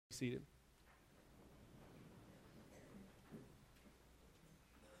seated.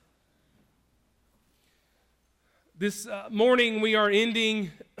 This morning we are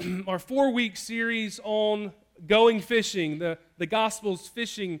ending our 4-week series on going fishing, the Gospel's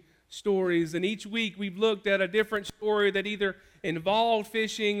fishing stories. And each week we've looked at a different story that either involved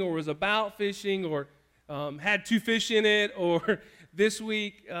fishing or was about fishing or had two fish in it, or this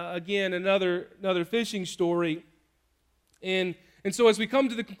week, again, another fishing story. And so as we come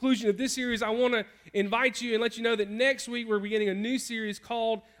to the conclusion of this series, I want to invite you and let you know that next week we're beginning a new series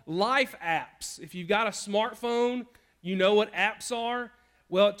called Life Apps. If you've got a smartphone, you know what apps are.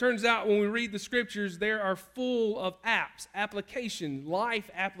 Well, it turns out when we read the scriptures, they are full of apps, life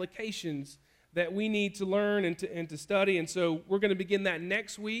applications that we need to learn and to study. And so we're going to begin that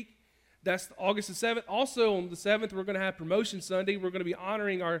next week. That's August the 7th. Also on the 7th, we're going to have Promotion Sunday. We're going to be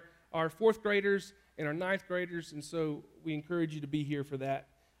honoring our 4th graders and our 9th graders. And so we encourage you to be here for that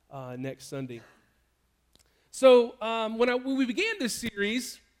next Sunday. So when we began this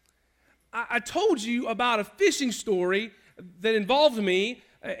series, I told you about a fishing story that involved me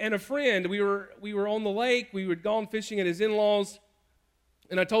and a friend. We were on the lake. We had gone fishing at his in-laws,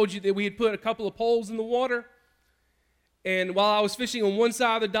 and I told you that we had put a couple of poles in the water. And while I was fishing on one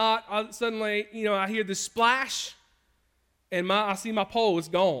side of the dock, suddenly, I hear this splash, and I see my pole is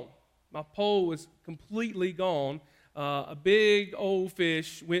gone. My pole was completely gone. A big old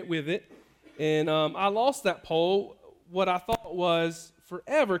fish went with it, and I lost that pole. What I thought was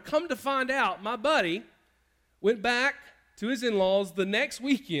forever. Come to find out, my buddy went back to his in-laws the next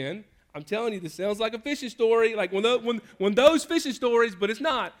weekend. I'm telling you, this sounds like a fishing story, like when those fishing stories, but it's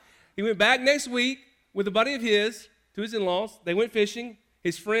not. He went back next week with a buddy of his to his in-laws. They went fishing.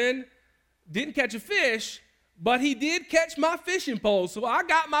 His friend didn't catch a fish, but he did catch my fishing pole, so I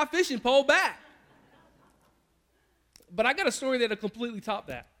got my fishing pole back. But I got a story that'll completely top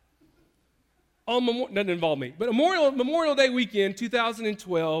that. Doesn't involve me, but Memorial Day weekend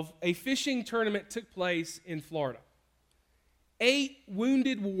 2012, a fishing tournament took place in Florida. 8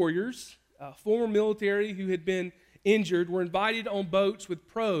 wounded warriors, former military who had been injured, were invited on boats with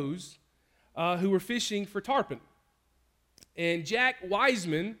pros who were fishing for tarpon. And Jack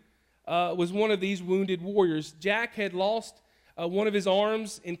Wiseman was one of these wounded warriors. Jack had lost one of his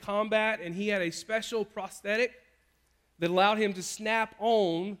arms in combat, and he had a special prosthetic that allowed him to snap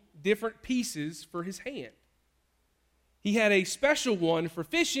on different pieces for his hand. He had a special one for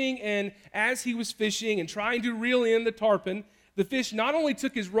fishing, and as he was fishing and trying to reel in the tarpon, the fish not only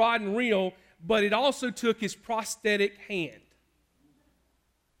took his rod and reel, but it also took his prosthetic hand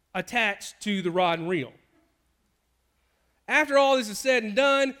attached to the rod and reel. After all this is said and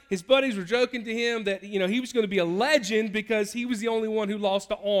done, his buddies were joking to him that he was going to be a legend because he was the only one who lost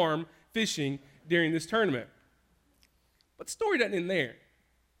an arm fishing during this tournament. But the story doesn't end there.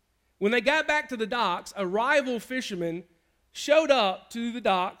 When they got back to the docks, a rival fisherman showed up to the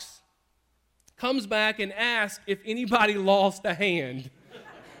docks, comes back and asks if anybody lost a hand.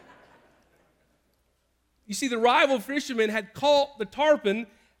 You see, the rival fisherman had caught the tarpon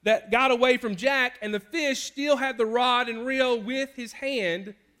that got away from Jack, and the fish still had the rod and reel with his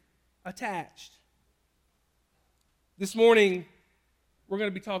hand attached. This morning, we're going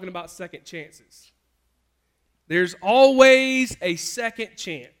to be talking about second chances. There's always a second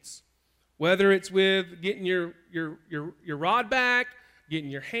chance, whether it's with getting your rod back, getting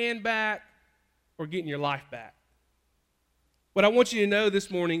your hand back, or getting your life back. What I want you to know this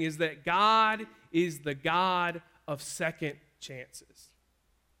morning is that God is the God of second chances.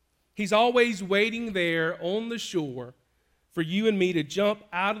 He's always waiting there on the shore for you and me to jump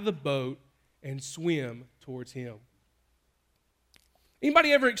out of the boat and swim towards Him.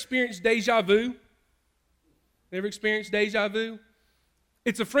 Anybody ever experienced deja vu? Ever experienced deja vu?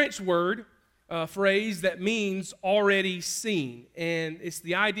 It's a French word, phrase that means already seen. And it's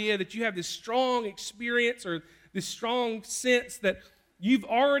the idea that you have this strong experience or this strong sense that you've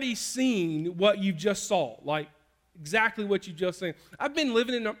already seen what you just saw, like exactly what you just seen. I've been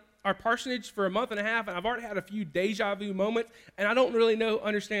living in our parsonage for a month and a half, and I've already had a few deja vu moments, and I don't really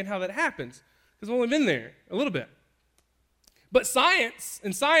understand how that happens because I've only been there a little bit. But science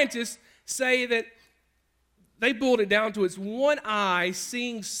and scientists say that they boiled it down to its one eye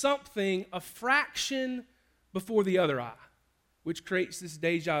seeing something a fraction before the other eye, which creates this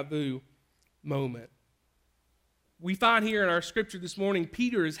deja vu moment. We find here in our scripture this morning,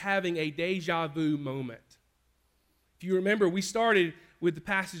 Peter is having a deja vu moment. If you remember, we started with the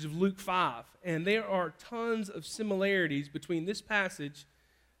passage of Luke 5, and there are tons of similarities between this passage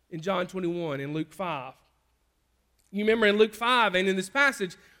in John 21 and Luke 5. You remember in Luke 5 and in this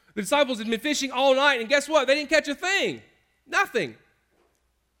passage, the disciples had been fishing all night, and guess what? They didn't catch a thing. Nothing.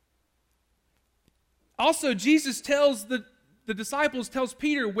 Also, Jesus tells the disciples, tells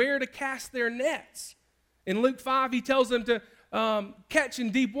Peter where to cast their nets. In Luke 5, he tells them to catch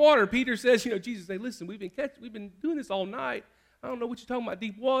in deep water. Peter says, Jesus, hey, listen, we've been doing this all night. I don't know what you're talking about,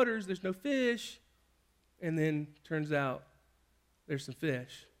 deep waters, there's no fish. And then turns out there's some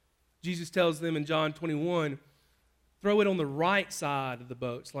fish. Jesus tells them in John 21, throw it on the right side of the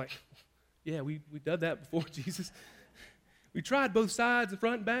boat. It's like, yeah, we've done that before, Jesus. We tried both sides, the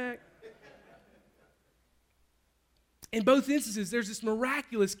front and back. In both instances, there's this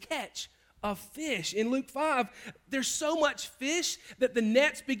miraculous catch of fish. In Luke 5, there's so much fish that the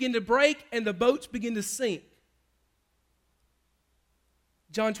nets begin to break and the boats begin to sink.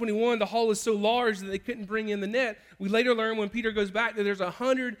 John 21, the haul is so large that they couldn't bring in the net. We later learn when Peter goes back that there's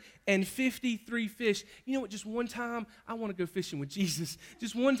 153 fish. You know what, just one time, I want to go fishing with Jesus.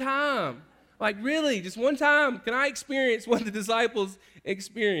 Just one time. Like really, just one time, can I experience what the disciples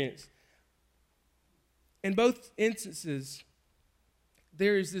experienced? In both instances,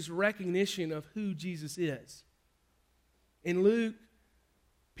 there is this recognition of who Jesus is. In Luke,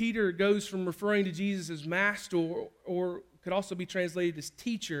 Peter goes from referring to Jesus as master, or could also be translated as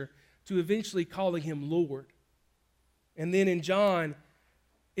teacher, to eventually calling him Lord. And then in John,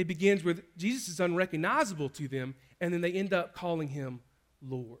 it begins with Jesus is unrecognizable to them, and then they end up calling him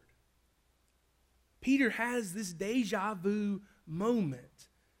Lord. Peter has this deja vu moment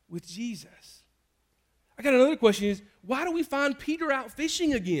with Jesus. I got another question is, why do we find Peter out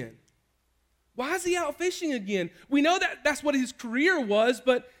fishing again? Why is he out fishing again? We know that that's what his career was,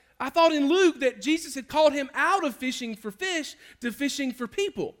 but I thought in Luke that Jesus had called him out of fishing for fish to fishing for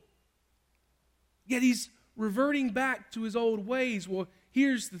people. Yet he's reverting back to his old ways. Well,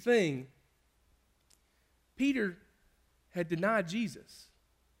 here's the thing. Peter had denied Jesus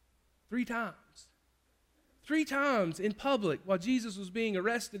 3 times. 3 times in public while Jesus was being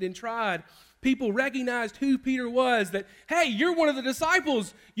arrested and tried. People recognized who Peter was, that, hey, you're one of the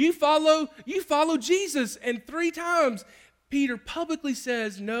disciples. You follow Jesus. And 3 times Peter publicly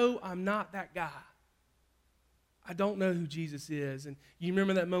says, no, I'm not that guy. I don't know who Jesus is. And you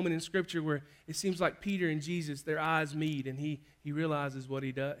remember that moment in Scripture where it seems like Peter and Jesus, their eyes meet, and he realizes what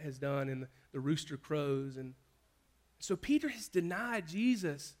he has done, and the rooster crows. And so Peter has denied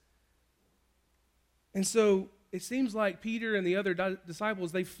Jesus. And so it seems like Peter and the other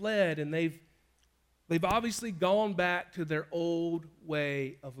disciples, they fled, and they've obviously gone back to their old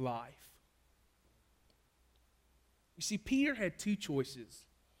way of life. You see, Peter had 2 choices.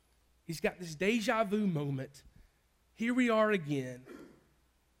 He's got this deja vu moment. Here we are again.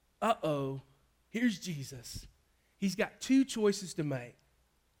 Uh-oh, here's Jesus. He's got 2 choices to make.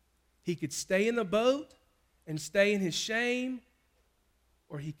 He could stay in the boat and stay in his shame,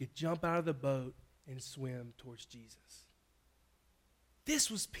 or he could jump out of the boat and swim towards Jesus. This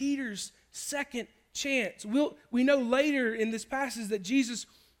was Peter's second chance. We know later in this passage that Jesus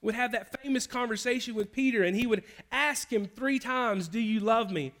would have that famous conversation with Peter, and he would ask him 3 times, do you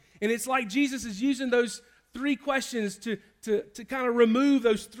love me? And it's like Jesus is using those 3 questions to kind of remove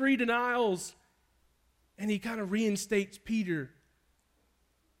those 3 denials, and he kind of reinstates Peter.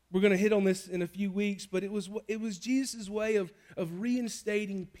 We're going to hit on this in a few weeks, but it was Jesus' way of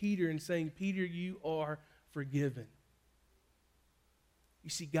reinstating Peter and saying, Peter, you are forgiven.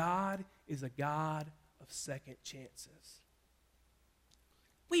 You see, God is a God of second chances.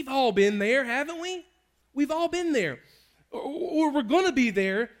 We've all been there, haven't we? We've all been there. Or we're going to be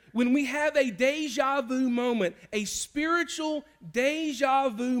there when we have a deja vu moment, a spiritual deja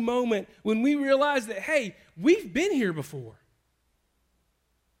vu moment, when we realize that, hey, we've been here before.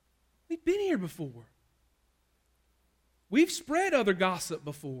 We've been here before. We've spread other gossip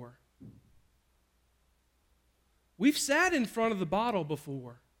before. We've sat in front of the bottle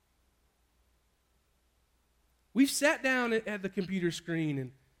before. We've sat down at the computer screen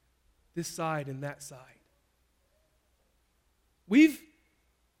and this side and that side. We've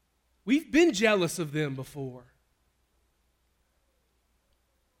been jealous of them before.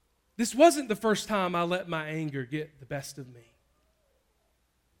 This wasn't the first time I let my anger get the best of me.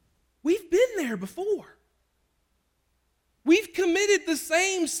 We've been there before. We've committed the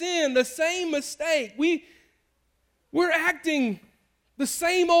same sin, the same mistake. We're acting the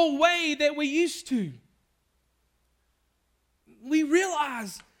same old way that we used to. We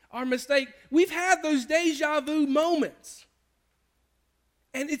realize our mistake. We've had those deja vu moments.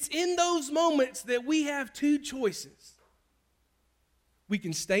 And it's in those moments that we have 2 choices. We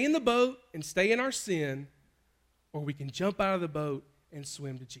can stay in the boat and stay in our sin, or we can jump out of the boat and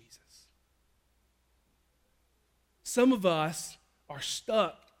swim to Jesus. Some of us are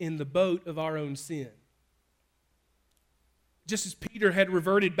stuck in the boat of our own sin. Just as Peter had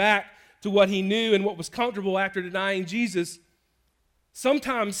reverted back to what he knew and what was comfortable after denying Jesus,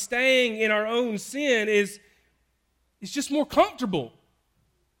 sometimes staying in our own sin is just more comfortable.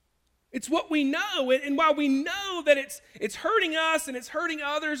 It's what we know, and while we know that it's hurting us and it's hurting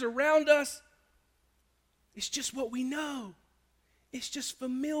others around us, it's just what we know. It's just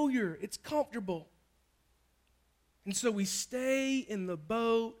familiar. It's comfortable. And so we stay in the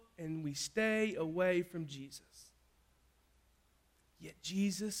boat and we stay away from Jesus. Yet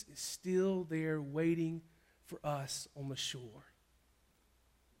Jesus is still there waiting for us on the shore.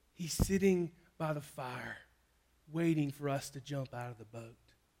 He's sitting by the fire, waiting for us to jump out of the boat.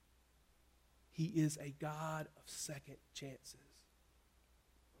 He is a God of second chances.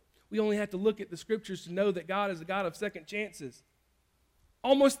 We only have to look at the scriptures to know that God is a God of second chances.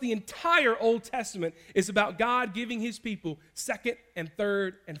 Almost the entire Old Testament is about God giving his people second and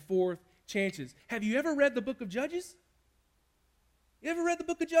third and fourth chances. Have you ever read the book of Judges? You ever read the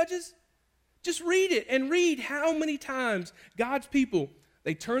book of Judges? Just read it and read how many times God's people,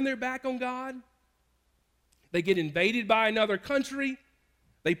 they turn their back on God, they get invaded by another country,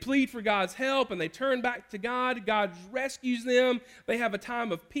 they plead for God's help, and they turn back to God. God rescues them. They have a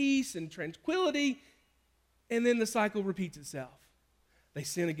time of peace and tranquility, and then the cycle repeats itself. They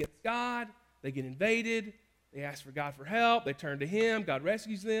sin against God, they get invaded, they ask for God for help, they turn to him, God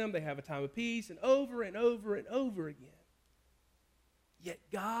rescues them, they have a time of peace, and over and over and over again. Yet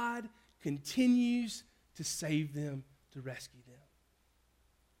God continues to save them, to rescue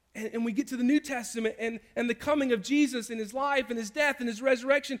them. And we get to the New Testament and the coming of Jesus and his life and his death and his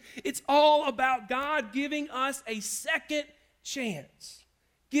resurrection. It's all about God giving us a second chance,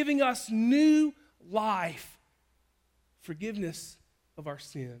 giving us new life, forgiveness of our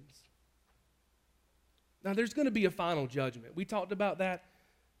sins. Now, there's going to be a final judgment. We talked about that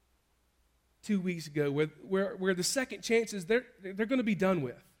 2 weeks ago, where the second chances, they're going to be done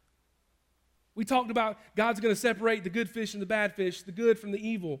with. We talked about God's going to separate the good fish and the bad fish, the good from the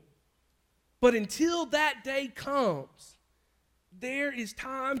evil. But until that day comes, there is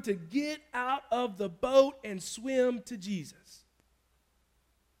time to get out of the boat and swim to Jesus.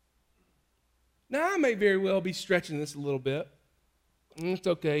 Now, I may very well be stretching this a little bit. It's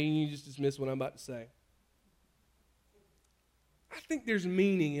okay, you just dismiss what I'm about to say. I think there's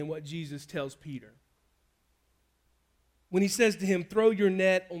meaning in what Jesus tells Peter when he says to him, throw your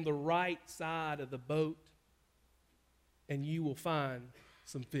net on the right side of the boat and you will find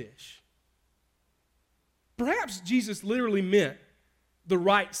some fish. Perhaps Jesus literally meant the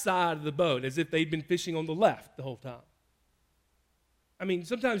right side of the boat, as if they'd been fishing on the left the whole time. I mean,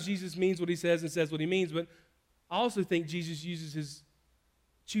 sometimes Jesus means what he says and says what he means, but I also think Jesus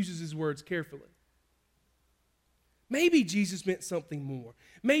chooses his words carefully. Maybe Jesus meant something more.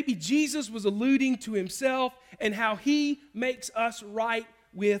 Maybe Jesus was alluding to himself and how he makes us right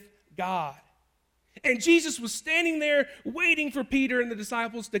with God. And Jesus was standing there waiting for Peter and the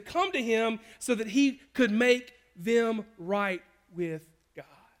disciples to come to him so that he could make them right with God.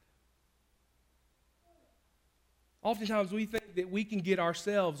 Oftentimes we think that we can get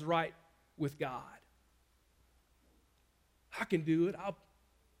ourselves right with God. I can do it. I'll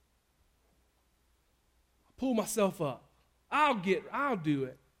pull myself up. I'll do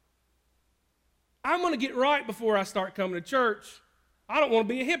it. I'm going to get right before I start coming to church. I don't want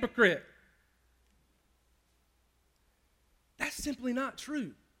to be a hypocrite. That's simply not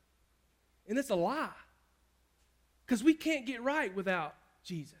true. And it's a lie. Because we can't get right without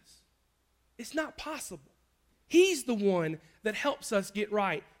Jesus. It's not possible. He's the one that helps us get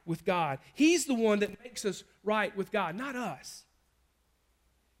right with God. He's the one that makes us right with God, not us.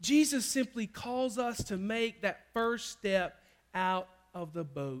 Jesus simply calls us to make that first step out of the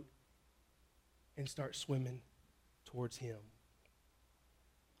boat and start swimming towards him.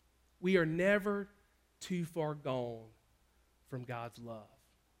 We are never too far gone from God's love.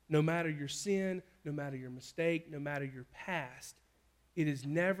 No matter your sin, no matter your mistake, no matter your past, it is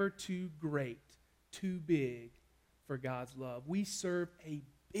never too great, too big for God's love. We serve a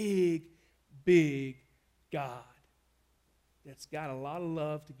big, big God that's got a lot of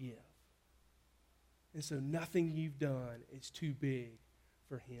love to give. And so nothing you've done is too big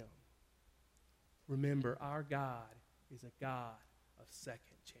for him. Remember, our God is a God of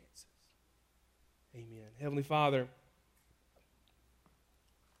second chances. Amen. Heavenly Father,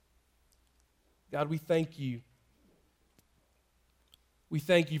 God, we thank you. We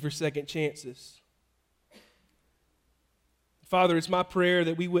thank you for second chances. Father, it's my prayer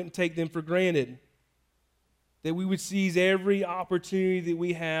that we wouldn't take them for granted, that we would seize every opportunity that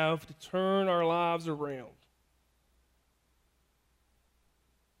we have to turn our lives around,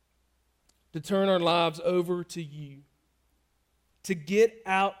 to turn our lives over to you, to get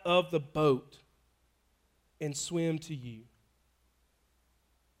out of the boat and swim to you.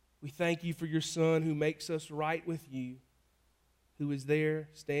 We thank you for your Son who makes us right with you, who is there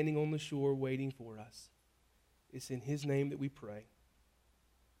standing on the shore waiting for us. It's in his name that we pray.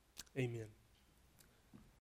 Amen.